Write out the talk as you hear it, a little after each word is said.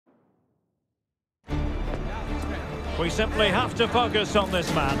We simply have to focus on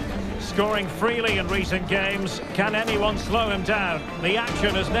this man. Scoring freely in recent games. Can anyone slow him down? The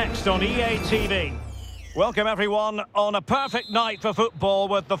action is next on EA TV. Welcome everyone on a perfect night for football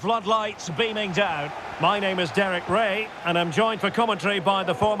with the floodlights beaming down. My name is Derek Ray and I'm joined for commentary by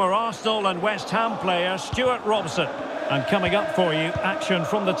the former Arsenal and West Ham player Stuart Robson. And coming up for you, action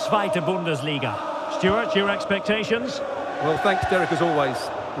from the Zweite Bundesliga. Stuart, your expectations? Well, thanks Derek as always.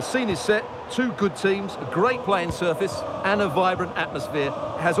 The scene is set, two good teams, a great playing surface and a vibrant atmosphere.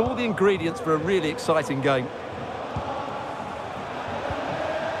 It has all the ingredients for a really exciting game.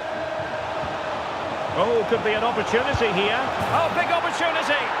 Oh, could be an opportunity here. Oh, big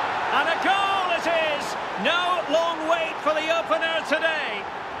opportunity. And a goal it is. No long wait for the opener today.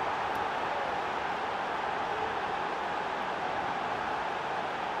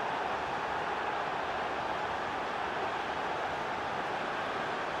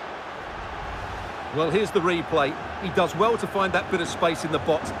 Well, here's the replay. He does well to find that bit of space in the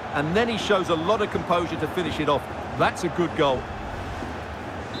box, and then he shows a lot of composure to finish it off. That's a good goal.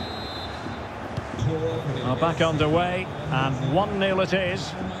 Are back underway, and 1-0 it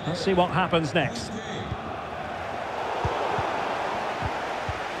is. Let's see what happens next.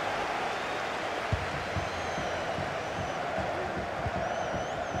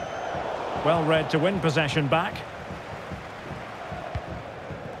 Well read to win possession back.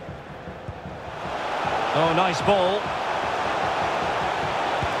 Oh, nice ball.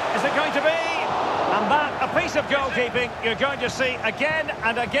 Is it going to be? And that, a piece of goalkeeping you're going to see again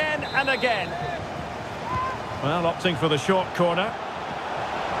and again and again. Well, opting for the short corner.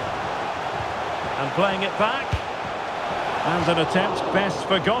 And playing it back. And an attempt best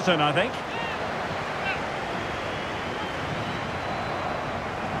forgotten, I think.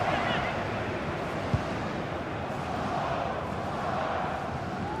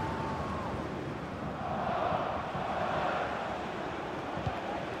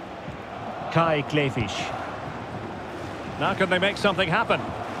 CaC. Now can they make something happen?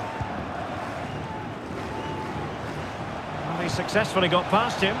 He successfully got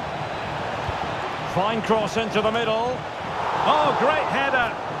past him. Fine cross into the middle. Oh, great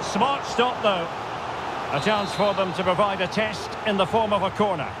header. Smart stop, though. A chance for them to provide a test in the form of a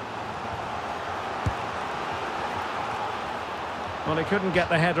corner. Well, he couldn't get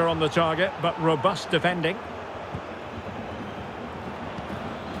the header on the target, but robust defending.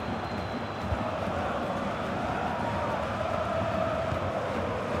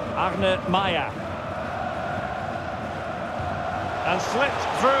 Arne Meyer. And slipped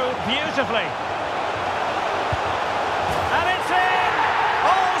through beautifully. And it's in!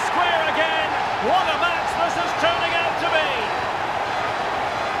 All square again! What a match this is turning out to be!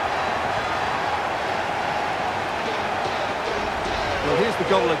 Well, here's the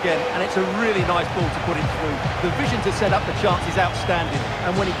goal again, and it's a really nice ball to put it through. The vision to set up the chance is outstanding,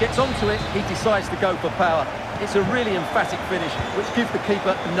 and when he gets onto it, he decides to go for power. It's a really emphatic finish, which gives the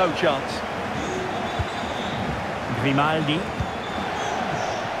keeper no chance. Grimaldi.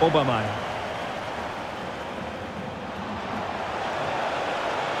 Obermeier.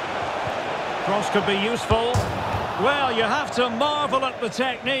 Cross could be useful. Well, you have to marvel at the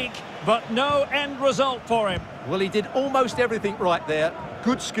technique, but no end result for him. Well, he did almost everything right there.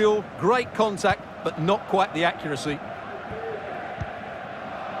 Good skill, great contact, but not quite the accuracy.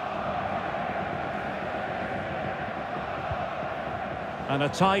 And a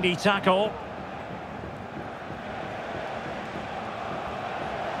tidy tackle.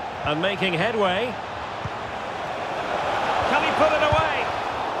 And making headway. Can he put it away?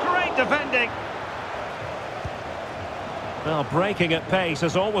 Great defending. Well, breaking at pace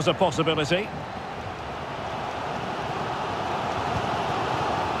is always a possibility.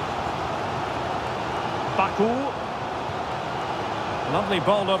 Baku. Lovely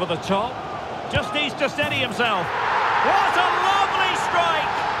ball over the top. Just needs to steady himself. What a lovely strike!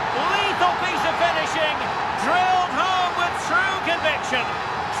 Lethal piece of finishing. Drilled home with true conviction.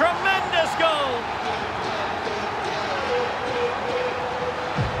 Tremendous goal!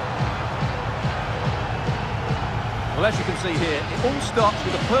 Well, as you can see here, it all starts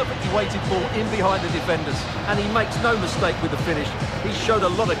with a perfectly weighted ball in behind the defenders, and he makes no mistake with the finish. He showed a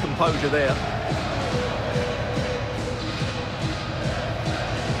lot of composure there.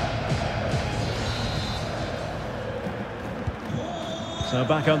 So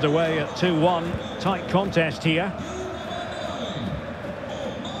back underway at 2-1. Tight contest here.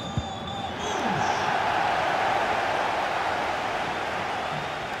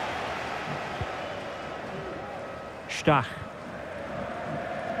 Stach.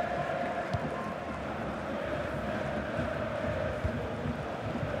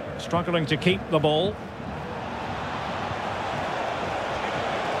 Struggling to keep the ball.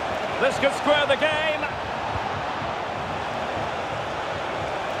 This could square the game.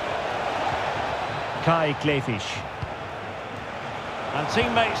 CaC. And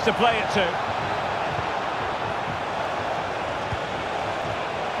teammates to play it to.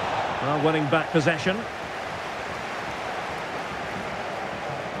 Well, winning back possession.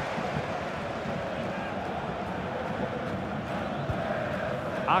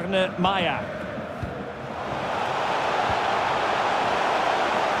 Arne Meyer.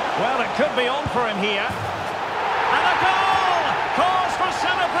 Well, it could be on for him here. And a goal! Cause for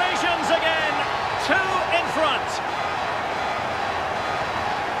celebrations again. 2 in front.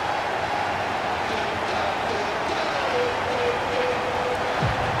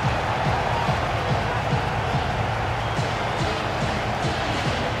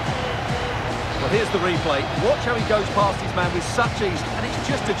 Well, here's the replay. Watch how he goes past his man with such ease, and it's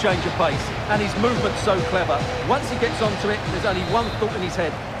just a change of pace. And his movement's so clever. Once he gets onto it, there's only one thought in his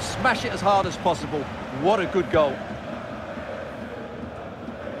head. Smash it as hard as possible. What a good goal.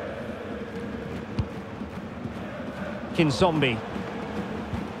 Kinsombi.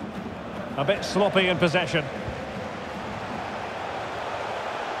 A bit sloppy in possession.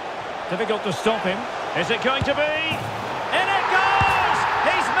 Difficult to stop him. Is it going to be? In it goes!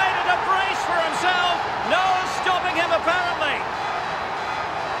 He's made it a brace for himself. No stopping him, apparently.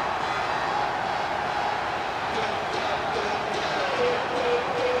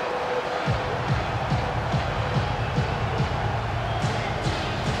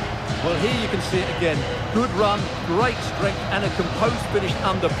 Well, here you can see it again. Good run, great strength, and a composed finish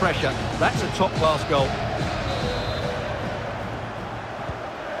under pressure. That's a top-class goal.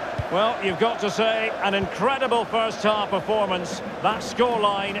 Well, you've got to say, an incredible first-half performance. That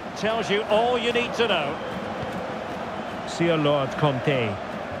scoreline tells you all you need to know. Sir Lord Conte.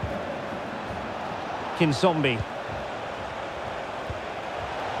 Kinsombi.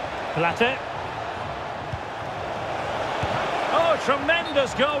 Plate. Oh,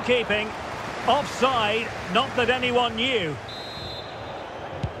 tremendous goalkeeping. Offside, not that anyone knew.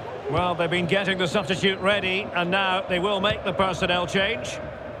 Well, they've been getting the substitute ready, and now they will make the personnel change.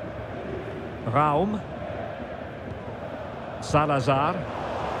 Raum. Salazar.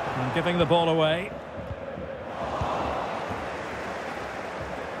 And giving the ball away.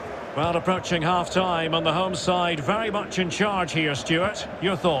 Well, approaching half-time on the home side, very much in charge here, Stuart.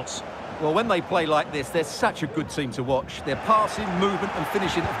 Your thoughts? Well, when they play like this, they're such a good team to watch. Their passing, movement and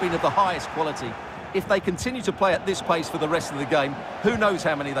finishing have been of the highest quality. If they continue to play at this pace for the rest of the game, who knows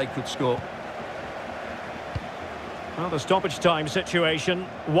how many they could score. Well, the stoppage time situation,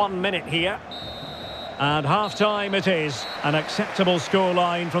 1 minute here. And half-time it is. An acceptable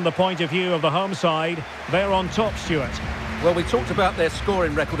scoreline from the point of view of the home side. They're on top, Stuart. Well, we talked about their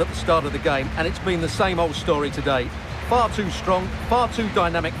scoring record at the start of the game, and it's been the same old story today. Far too strong, far too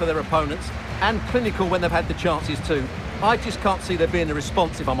dynamic for their opponents, and clinical when they've had the chances too. I just can't see there being a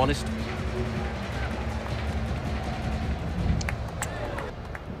response, if I'm honest.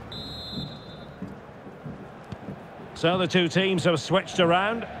 So the two teams have switched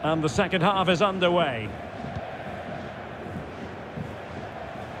around, and the second half is underway.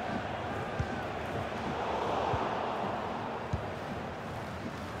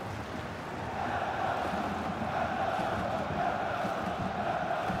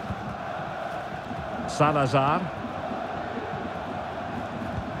 Salazar.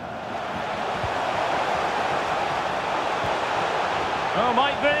 Oh,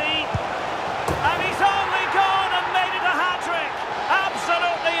 might be. And he's only gone and made it a hat-trick.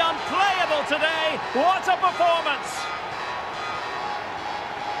 Absolutely unplayable today. What a performance.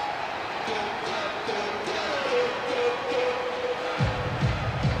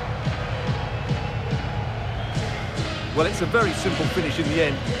 Well, it's a very simple finish in the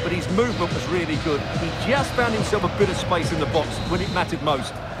end, but his movement was really good. He just found himself a bit of space in the box when it mattered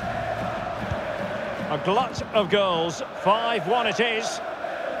most. A glut of goals. 5-1 it is.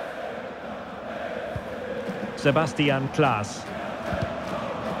 Sebastian Klaas.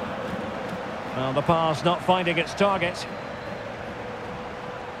 Well, the pass not finding its target.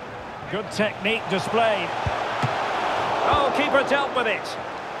 Good technique displayed. Oh, keeper dealt with it.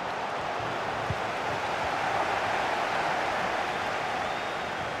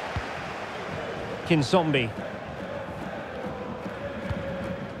 Kinsombi.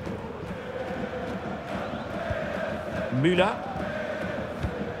 Müller.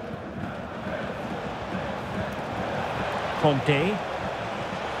 Conte.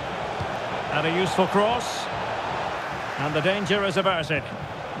 And a useful cross. And the danger is averted.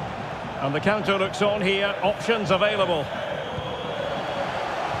 And the counter looks on here. Options available.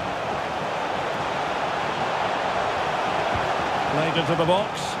 Played into the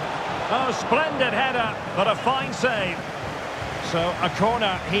box. Oh, splendid header, but a fine save. So, a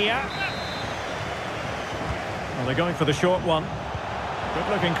corner here. Well, they're going for the short one.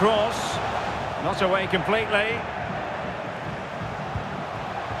 Good-looking cross. Not away completely.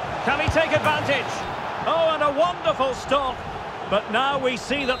 Can he take advantage? Oh, and a wonderful stop. But now we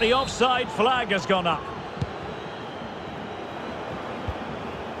see that the offside flag has gone up.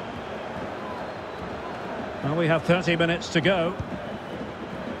 Well, we have 30 minutes to go.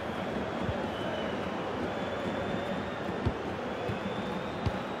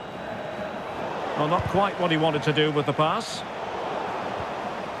 Well, not quite what he wanted to do with the pass.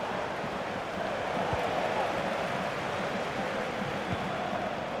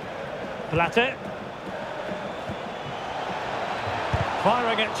 Platte.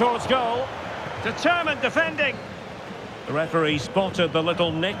 Firing it towards goal. Determined defending. The referee spotted the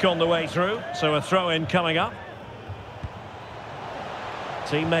little nick on the way through, so a throw-in coming up.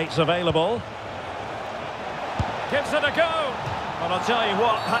 Teammates available. Gives it a go. Well, I'll tell you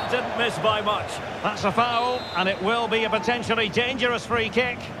what, that didn't miss by much. That's a foul, and it will be a potentially dangerous free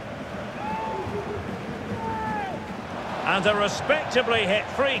kick. And a respectably hit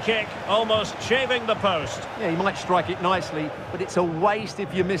free kick, almost shaving the post. Yeah, he might strike it nicely, but it's a waste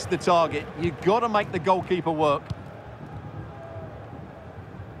if you miss the target. You've got to make the goalkeeper work.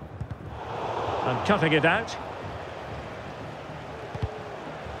 And cutting it out.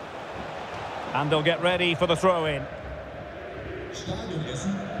 And they'll get ready for the throw-in.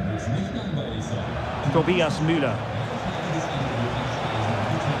 Tobias Müller.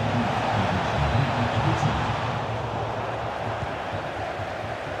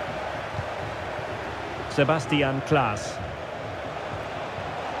 Sebastian Klaas.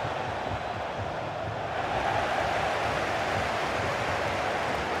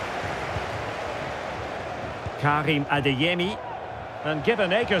 Karim Adeyemi. And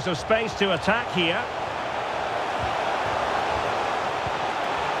given acres of space to attack here.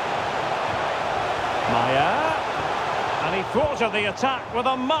 Maya. And he thwarted the attack with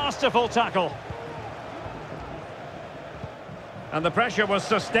a masterful tackle. And the pressure was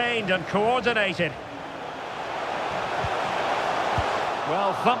sustained and coordinated.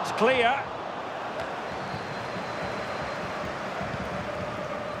 Well, thumped clear.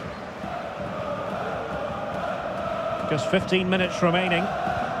 Just 15 minutes remaining.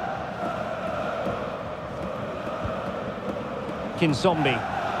 Kinsombi.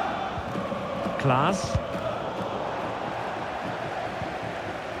 Klaas.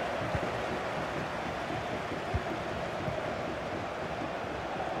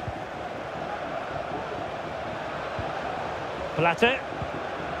 Platte.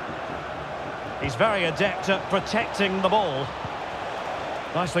 He's very adept at protecting the ball.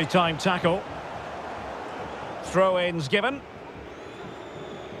 Nicely timed tackle. Throw-ins given.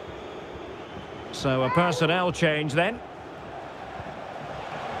 So a personnel change then.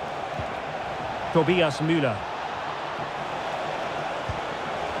 Tobias Müller.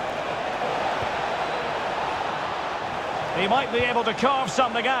 He might be able to carve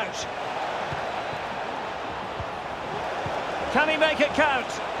something out. Can he make it count?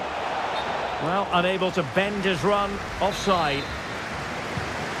 Well, unable to bend his run, offside.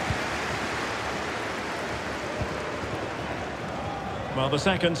 Well, the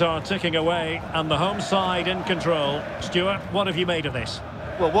seconds are ticking away, and the home side in control. Stuart, what have you made of this?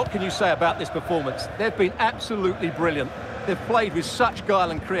 Well, what can you say about this performance? They've been absolutely brilliant. They've played with such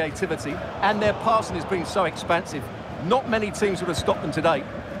guile and creativity, and their passing has been so expansive. Not many teams would have stopped them today.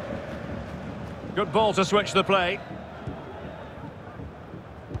 Good ball to switch the play.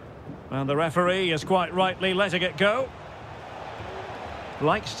 And the referee is quite rightly letting it go.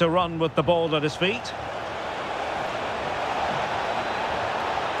 Likes to run with the ball at his feet.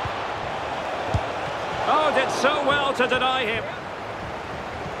 Oh, did so well to deny him.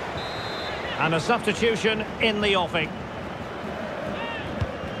 And a substitution in the offing.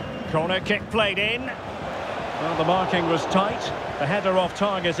 Corner kick played in. Well, the marking was tight. The header off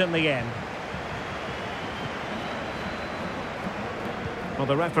target in the end. Well,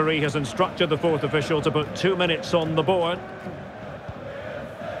 the referee has instructed the fourth official to put 2 minutes on the board.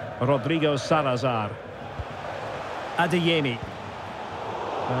 Rodrigo Salazar. Adeyemi.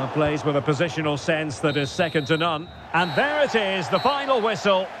 Plays with a positional sense that is second to none. And there it is, the final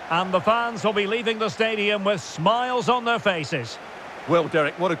whistle. And the fans will be leaving the stadium with smiles on their faces. Well,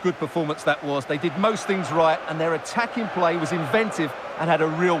 Derek, what a good performance that was. They did most things right, and their attacking play was inventive and had a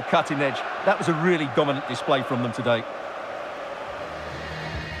real cutting edge. That was a really dominant display from them today.